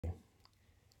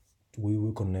we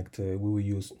will connect, we will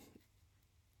use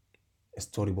a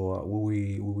storyboard.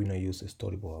 We will not use a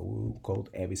storyboard. We will code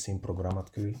everything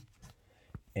programmatically,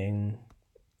 and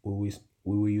we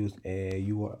will use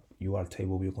a UR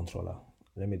table view controller.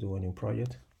 Let me do a new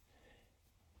project.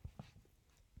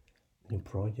 New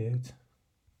project.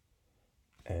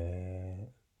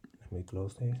 Let me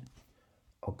close this.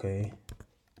 Okay.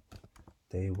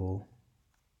 Table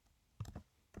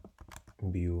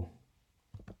view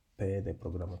pay the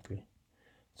programmatically.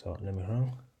 So let me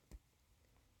run.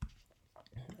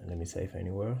 Let me save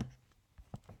anywhere.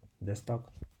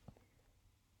 Desktop.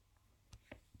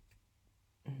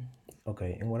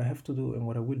 Okay, and what I have to do and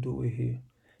what I will do here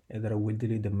is that I will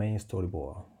delete the main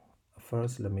storyboard.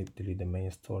 First, let me delete the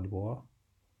main storyboard.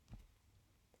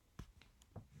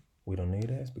 We don't need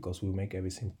this because we make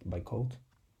everything by code.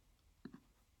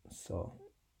 So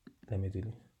let me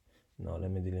delete. No,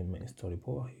 let me delete main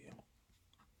storyboard here.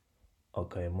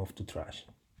 Okay, move to trash.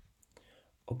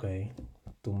 Okay,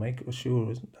 to make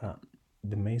sure that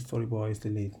the main storyboard is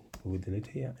deleted, we will delete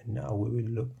here, and now we will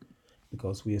look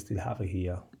because we still have it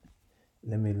here.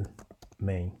 Let me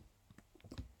main,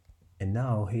 and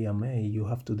now here main you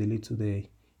have to delete to the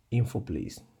info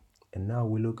please, and now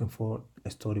we're looking for a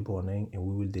storyboard name and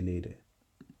we will delete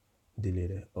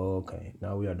it. Okay,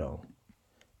 now we are done.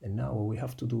 And now what we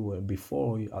have to do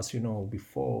before, as you know,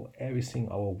 before everything,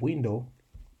 our window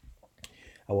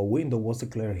was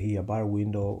declared here bar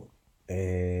window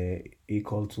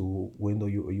equal to window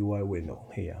UI window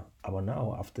here. But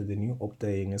now after the new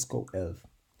update in scope 11,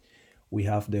 we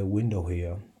have the window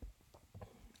here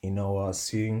in our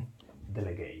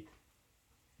SceneDelegate.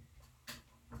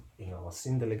 In our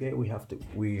SceneDelegate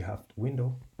we have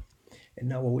window, and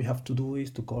now what we have to do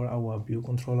is to call our view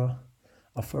controller.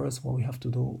 At first, what we have to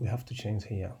do, we have to change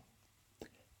here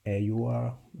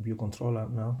UR view controller.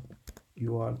 Now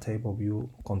UR table view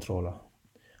controller.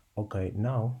 Okay,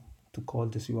 now to call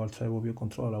this UR table view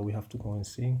controller, we have to go and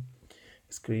see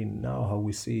screen. Now how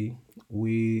we see,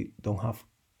 we don't have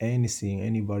anything,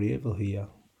 any variable here.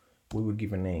 We will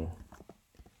give a name,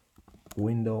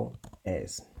 window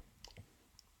S.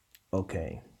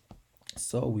 Okay,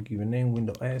 so we give a name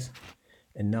window S,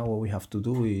 and now what we have to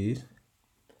do is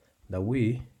that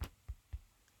we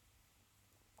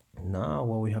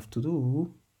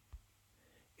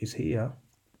here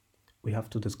we have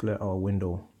to declare our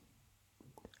window.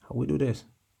 How we do this?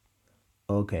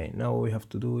 Okay, now what we have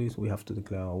to do is we have to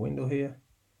declare our window here.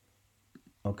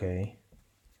 Okay,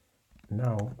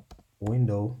 now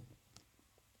window,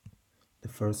 the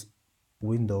first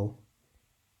window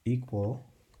equal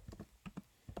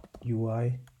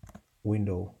UI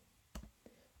window,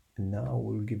 and now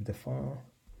we will give the font.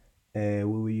 We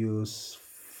will use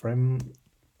frame.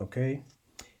 Okay,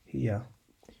 here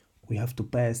we have to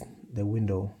pass the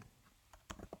window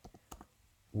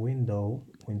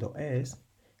S,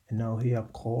 and now here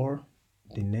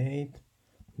coordinate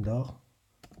the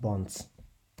bonds.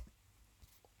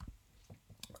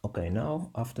 Okay, now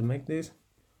after make this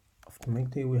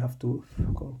we have to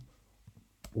go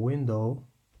window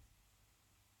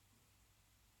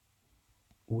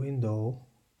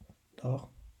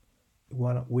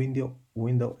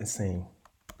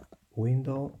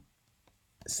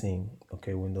scene.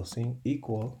 Okay, window scene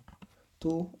equal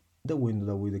to the window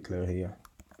that we declare here,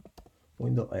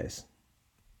 window S.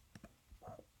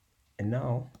 And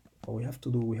now what we have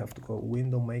to do, we have to go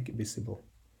window make visible,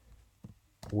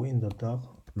 window dot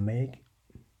make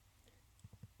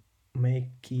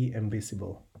key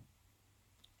invisible.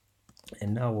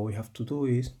 And now what we have to do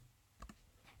is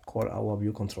call our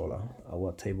view controller,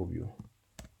 our table view,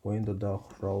 window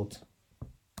dot route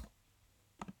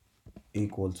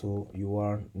equal to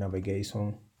UR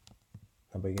navigation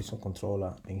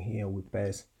controller, and here we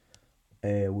pass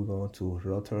we go to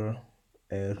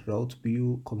route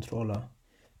view controller,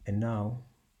 and now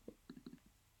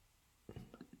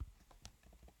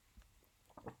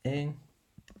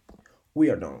we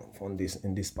are done from this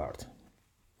in this part.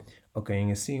 Okay, in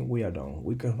a scene we are done.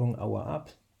 We can run our app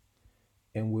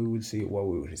and we will see what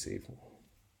we will receive.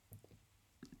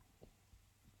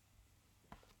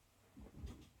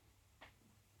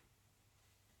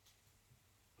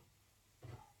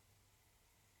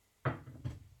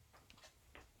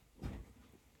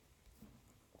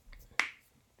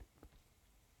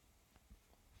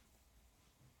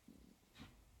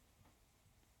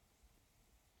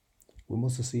 We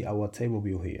must see our table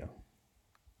view here.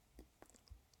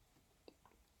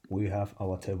 We have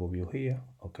our table view here.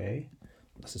 Okay,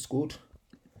 this is good.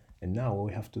 And now what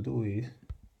we have to do is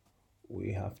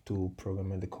we have to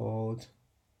program the code.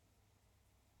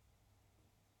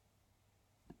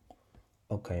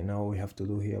 Okay, now what we have to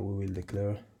do here, we will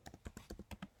declare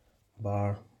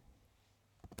bar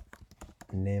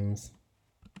names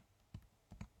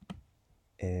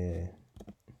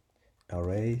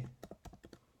array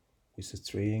with a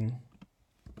string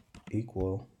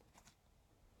equal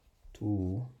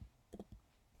to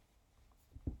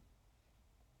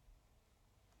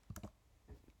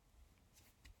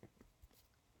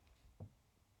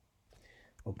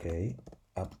okay,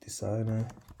 app designer,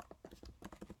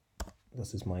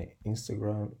 this is my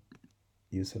Instagram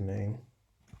username,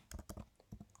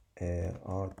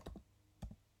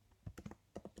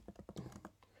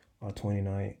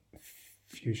 R29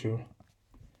 future,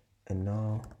 and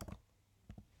now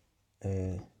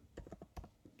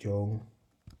John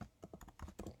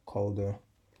Calder.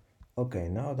 Okay,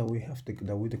 now that we have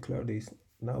that we declare this,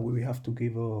 now we have to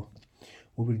give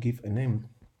we will give a name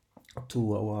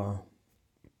to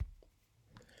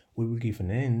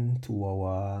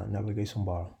our navigation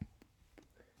bar.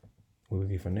 We will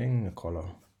give a name, a color.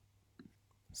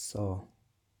 So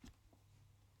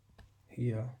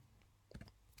here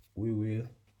we will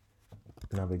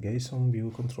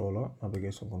navigation controller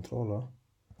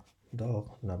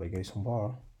dot navigation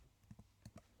bar.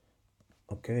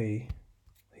 Okay,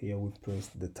 here we press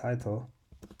the title,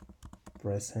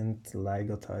 present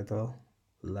Lego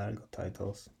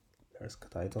titles, there's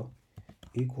title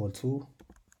equal to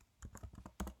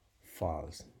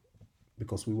false,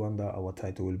 because we want that our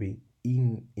title will be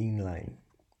inline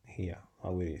here,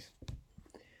 how it is.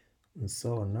 And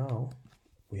so now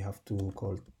we have to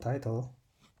call title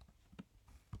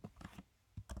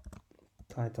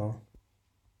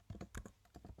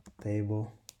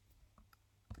table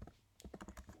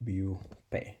view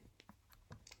pay.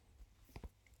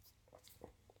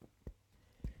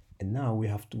 And now we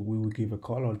will give a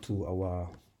color to our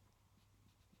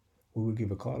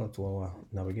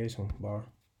navigation bar.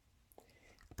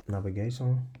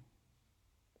 Navigation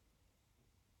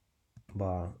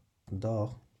bar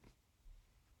dot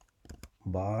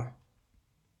bar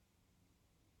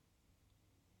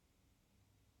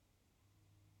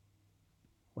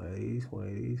where it is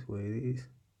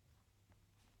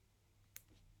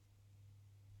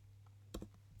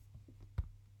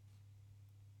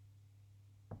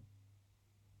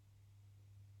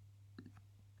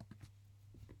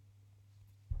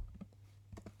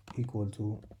equal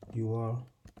to UR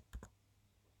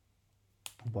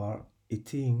bar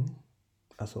 18.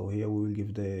 So here we will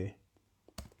give the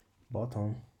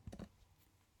button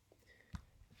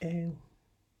and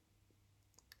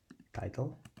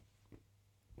title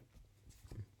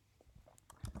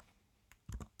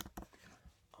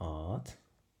art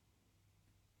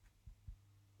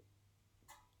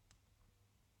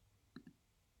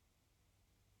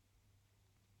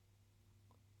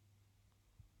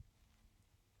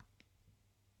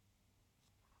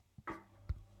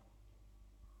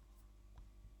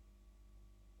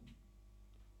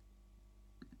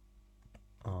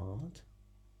art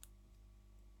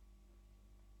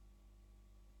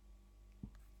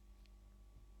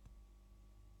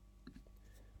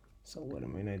so wait a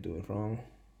minute, I do it wrong.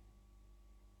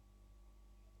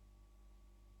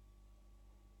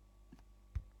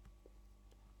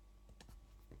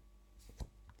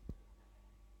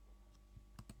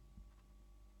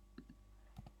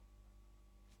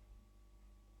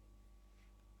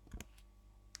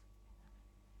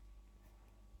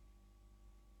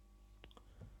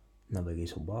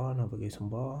 Navigation bar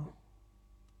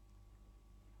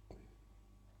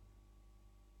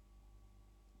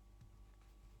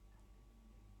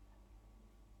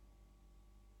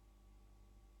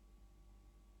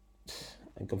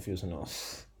I'm confused now.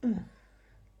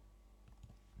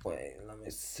 Wait, let me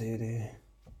see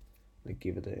let's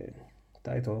give it a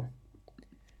title,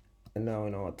 and now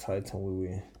in our title we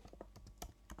will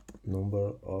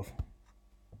number of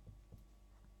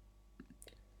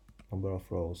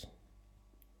rows.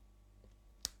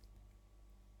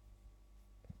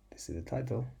 This is the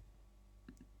title.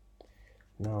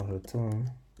 Now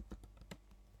return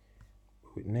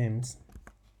with names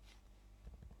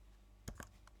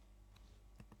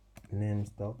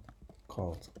dot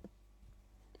code.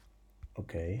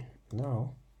 Okay,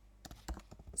 now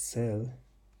cell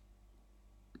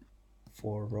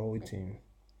for routing.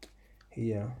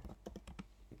 Here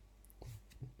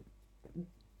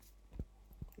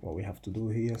what we have to do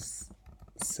here is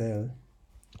cell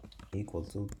equal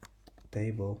to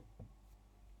table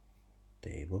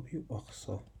view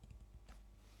also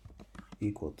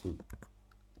equal to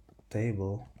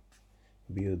table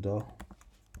view dot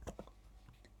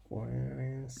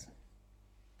points.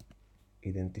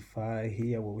 Identify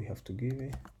here what we have to give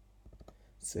it,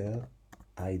 cell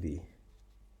ID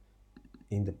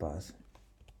in the past.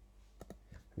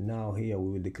 Now here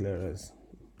we will declare as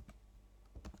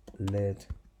let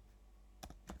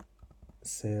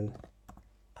cell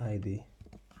ID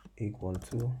equal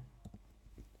to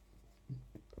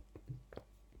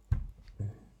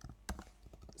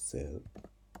cell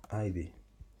ID.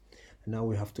 Now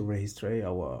we have to register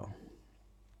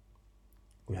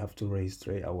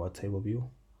our table view.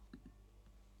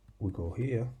 We go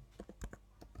here,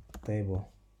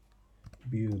 table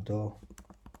view dot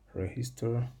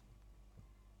register,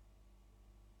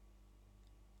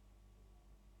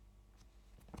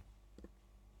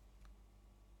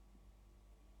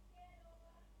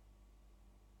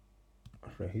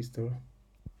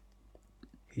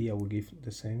 here we give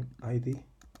the same ID,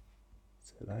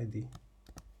 cell ID,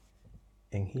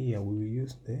 and here we will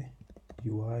use the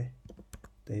UI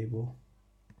table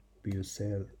view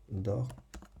cell dot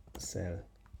cell,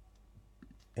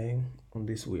 and on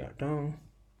this we are done.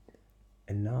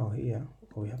 And now here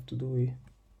what we have to do is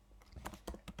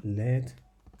let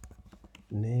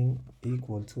name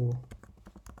equal to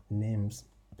names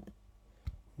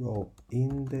row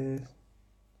in the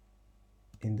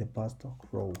pastor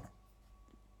row.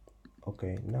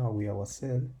 Okay, now we have a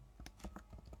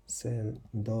cell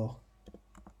dot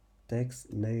text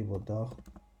label dot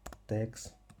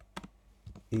text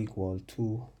equal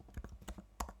to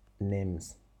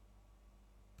names.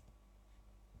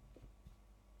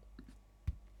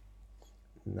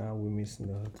 Now we missing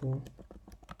the two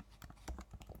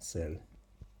cell.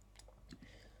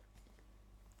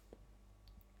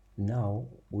 Now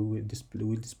we will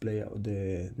display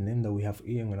the name that we have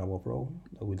here in our row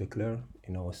that we declare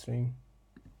in our string.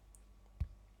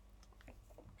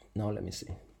 Now let me see.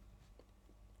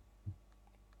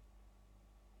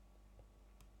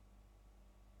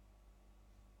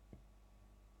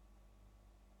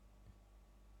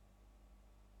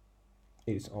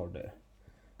 It's all there.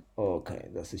 Okay,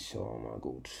 that's a show my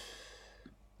good.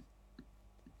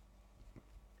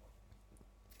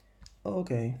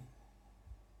 Okay,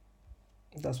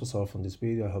 that's what's all from this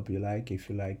video. I hope you like. If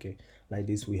you like it like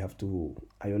this, we have to,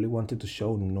 I only wanted to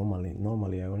show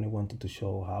normally I only wanted to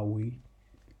show how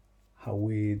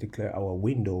we declare our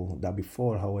window. That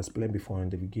before, how I explained before in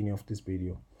the beginning of this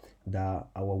video, that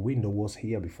our window was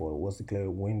here before, it was declared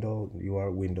window,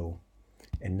 your window.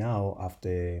 And now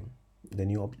after the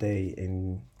new update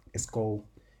in SCO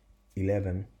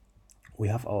 11, we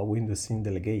have our window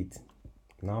SceneDelegate.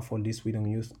 Now for this we don't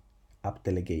use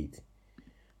AppDelegate.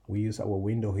 We use our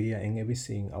window here and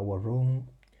everything, our route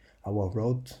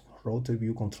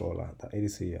ViewController that it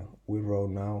is here. We roll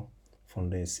now from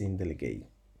the SceneDelegate.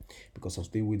 Because of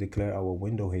this we declare our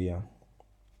window here.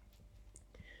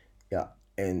 Yeah,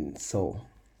 and so,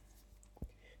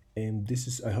 and this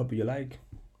is, I hope you like.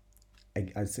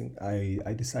 I think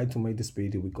I decided to make this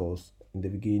video because in the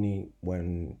beginning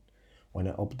when I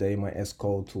update my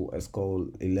SCO to SCO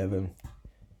 11,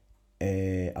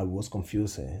 I was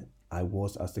confused. I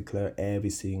declared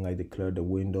everything. I declared the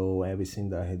window, everything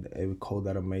that I had, every code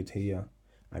that I made here.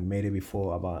 I made it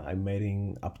before, about I made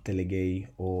in AppDelegate,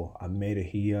 or I made it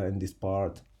here in this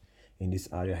part, in this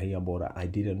area here, but I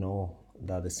didn't know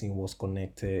that the thing was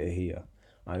connected here.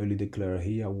 I only declare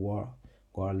here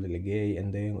delegate,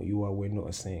 and then your window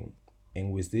is saying,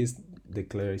 and with this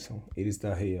declaration, it is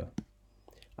that here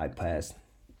I passed,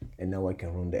 and now I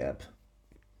can run the app.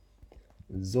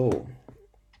 So,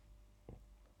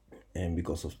 and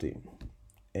because of the,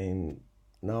 and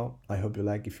now I hope you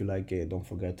like. If you like it, don't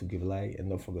forget to give a like and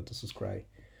don't forget to subscribe.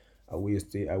 I will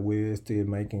still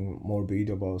making more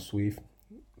video about Swift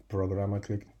programmer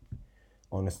click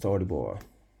on the storyboard.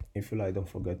 If you like, don't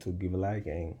forget to give a like,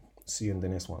 and see you in the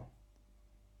next one.